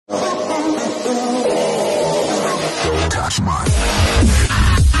Catch mine.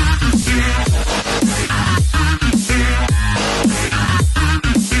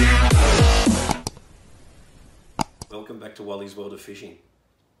 Welcome back to Wally's World of Fishing.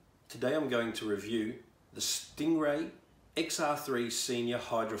 Today I'm going to review the Stingray XR3 Senior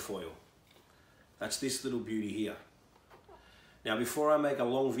Hydrofoil. That's this little beauty here. Now before I make a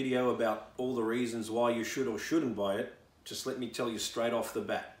long video about all the reasons why you should or shouldn't buy it, just let me tell you straight off the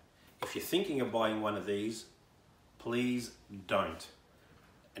bat. If you're thinking of buying one of these, please don't.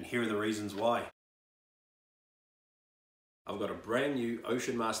 And here are the reasons why. I've got a brand new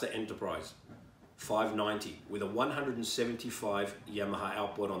Ocean Master Enterprise 590 with a 175 Yamaha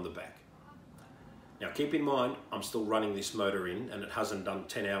outboard on the back. Now keep in mind, I'm still running this motor in and it hasn't done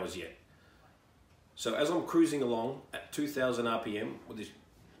 10 hours yet. So as I'm cruising along at 2000 RPM with this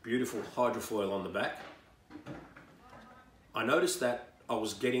beautiful hydrofoil on the back, I noticed that I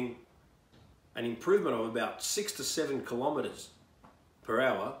was getting an improvement of about 6 to 7 kilometers per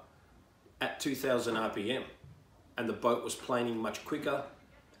hour at 2000 RPM. And the boat was planing much quicker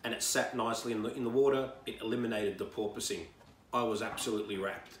and it sat nicely in the water. It eliminated the porpoising. I was absolutely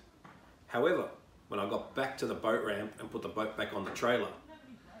wrapped. However, when I got back to the boat ramp and put the boat back on the trailer,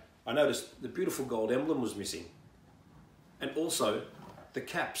 I noticed the beautiful gold emblem was missing. And also the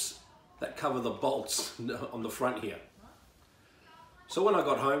caps that cover the bolts on the front here. So when I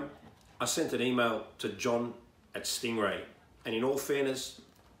got home, I sent an email to John at Stingray. And in all fairness,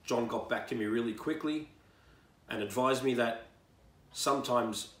 John got back to me really quickly and advised me that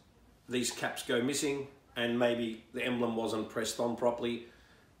sometimes these caps go missing and maybe the emblem wasn't pressed on properly,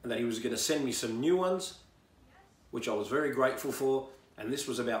 and that he was going to send me some new ones, which I was very grateful for. And this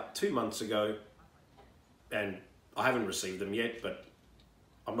was about 2 months ago and I haven't received them yet, but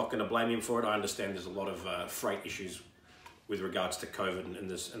I'm not going to blame him for it. I understand there's a lot of freight issues with regards to COVID and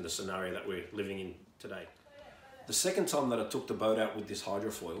the scenario that we're living in today. The second time that I took the boat out with this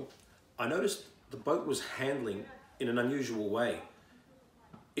hydrofoil, I noticed the boat was handling in an unusual way.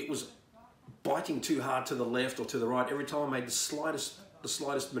 It was biting too hard to the left or to the right every time I made the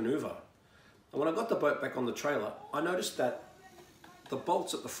slightest maneuver. And when I got the boat back on the trailer, I noticed that the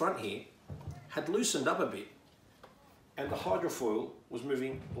bolts at the front here had loosened up a bit and the hydrofoil was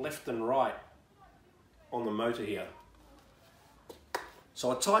moving left and right on the motor here. So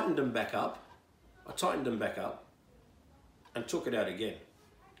I tightened them back up. And took it out again.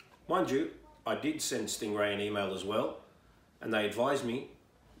 Mind you, I did send Stingray an email as well, and they advised me.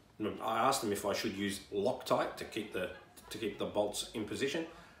 I asked them if I should use Loctite to keep the bolts in position,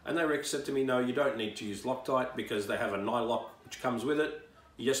 and they said to me, no, you don't need to use Loctite because they have a nylock which comes with it.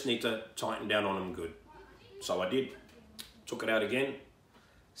 You just need to tighten down on them good. So I did. Took it out again.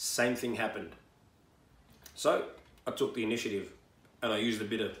 Same thing happened. So I took the initiative and I used a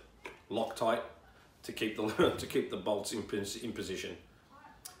bit of Loctite to keep the bolts in position.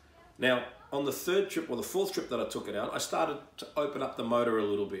 Now, on the third trip, or the fourth trip that I took it out, I started to open up the motor a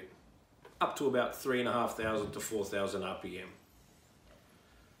little bit, up to about 3,500 to 4,000 RPM.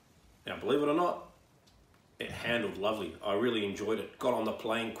 Now, believe it or not, it handled lovely. I really enjoyed it. Got on the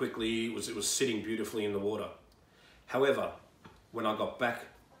plane quickly. It was sitting beautifully in the water. However, when I got back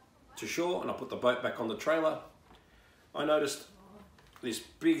to shore and I put the boat back on the trailer, I noticed this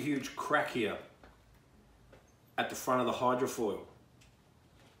big, huge crack here at the front of the hydrofoil.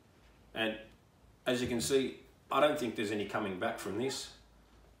 And as you can see, I don't think there's any coming back from this.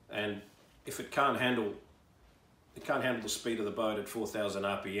 And if it can't handle the speed of the boat at 4,000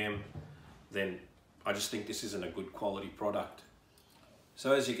 RPM, then I just think this isn't a good quality product.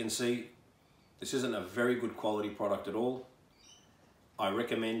 So as you can see, this isn't a very good quality product at all. I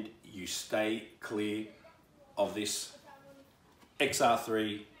recommend you stay clear of this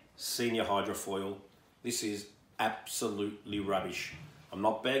XR3 Senior Hydrofoil. This is absolutely rubbish. I'm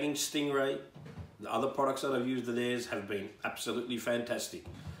not bagging Stingray. The other products that I've used of theirs have been absolutely fantastic.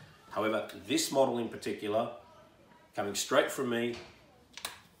 However, this model in particular, coming straight from me,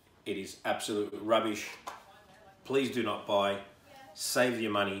 it is absolute rubbish. Please do not buy. Save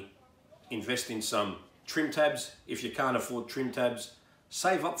your money. Invest in some trim tabs. If you can't afford trim tabs,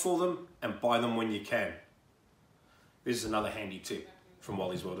 save up for them and buy them when you can. This is another handy tip from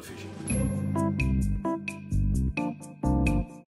Wally's World of Fishing.